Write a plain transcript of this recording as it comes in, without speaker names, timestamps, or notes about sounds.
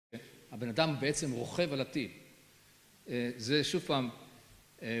הבן אדם בעצם רוכב על הטיל. זה שוב פעם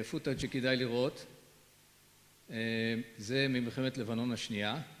פוטאג' שכדאי לראות. זה ממלחמת לבנון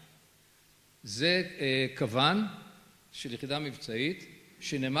השנייה. זה כוון של יחידה מבצעית,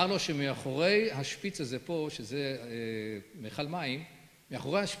 שנאמר לו שמאחורי השפיץ הזה פה, שזה מכל מים,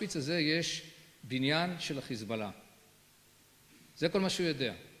 מאחורי השפיץ הזה יש בניין של החיזבאללה. זה כל מה שהוא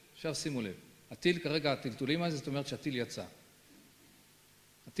יודע. עכשיו שימו לב. הטיל כרגע, הטלטולים הזה, זאת אומרת שהטיל יצא.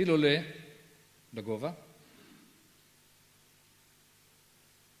 הטיל עולה לגובה.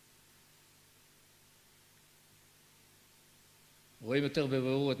 רואים יותר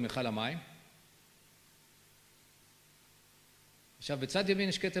בבירור את מכל המים. עכשיו, בצד ימין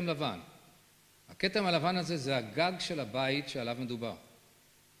יש כתם לבן. הכתם הלבן הזה זה הגג של הבית שעליו מדובר.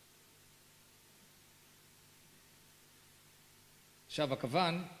 עכשיו,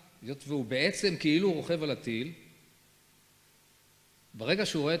 הכוון, והוא בעצם כאילו רוכב על הטיל, ברגע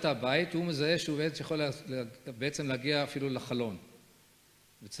שהוא רואה את הבית, הוא מזהה שהוא יכול בעצם להגיע אפילו לחלון.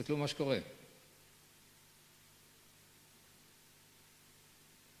 ותסתכלו מה שקורה.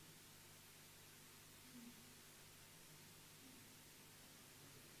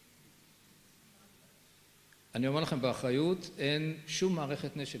 אני אומר לכם באחריות, אין שום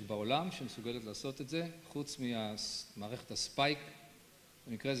מערכת נשק בעולם שמסוגלת לעשות את זה, חוץ ממערכת הספייק,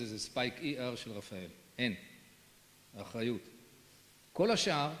 במקרה הזה זה ספייק ER של רפאל. אין. האחריות. כל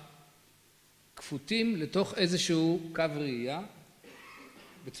השאר כפותים לתוך איזשהו קו ראייה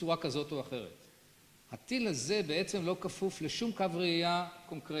בצורה כזאת או אחרת. הטיל הזה בעצם לא כפוף לשום קו ראייה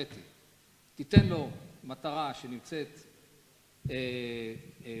קונקרטי. תיתן לו מטרה שנמצאת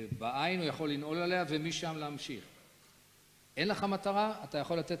בעין, הוא יכול לנעול עליה ומשם להמשיך. אין לך מטרה, אתה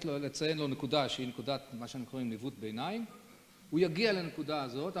יכול לציין לו נקודה שהיא נקודת מה שאנחנו קוראים ניווט ביניים, הוא יגיע לנקודה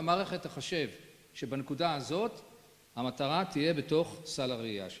הזאת, המערכת תחשב שבנקודה הזאת המטרה תהיה בתוך סל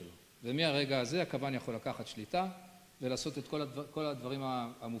הראייה שלו. ומהרגע הזה הכוון יכול לקחת שליטה ולעשות את כל הדברים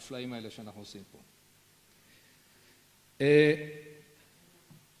המופלאים האלה שאנחנו עושים פה.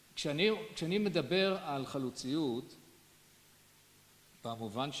 כשאני מדבר על חלוציות,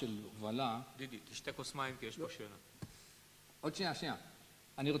 במובן של הובלה... דידי, תשתה כוס מים כי יש פה שאלה. עוד שנייה.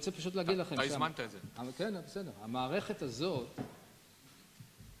 אני רוצה פשוט להגיד לכם... אתה הזמנת את זה. כן, בסדר.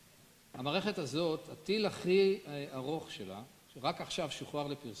 המערכת הזאת, הטיל הכי ארוך שלה, שרק עכשיו שוחרר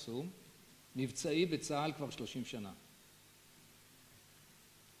לפרסום, מבצעי בצה"ל כבר 30 שנה.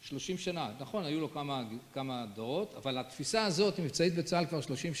 30 שנה. נכון, היו לו כמה דורות, אבל התפיסה הזאת היא מבצעית בצה"ל כבר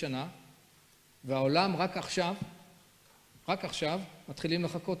 30 שנה, והעולם רק עכשיו מתחילים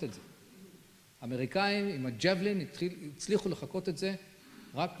לחכות את זה. האמריקאים עם הג'בלין הצליחו לחכות את זה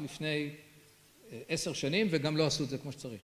רק לפני 10 שנים, וגם לא עשו את זה כמו שצריך.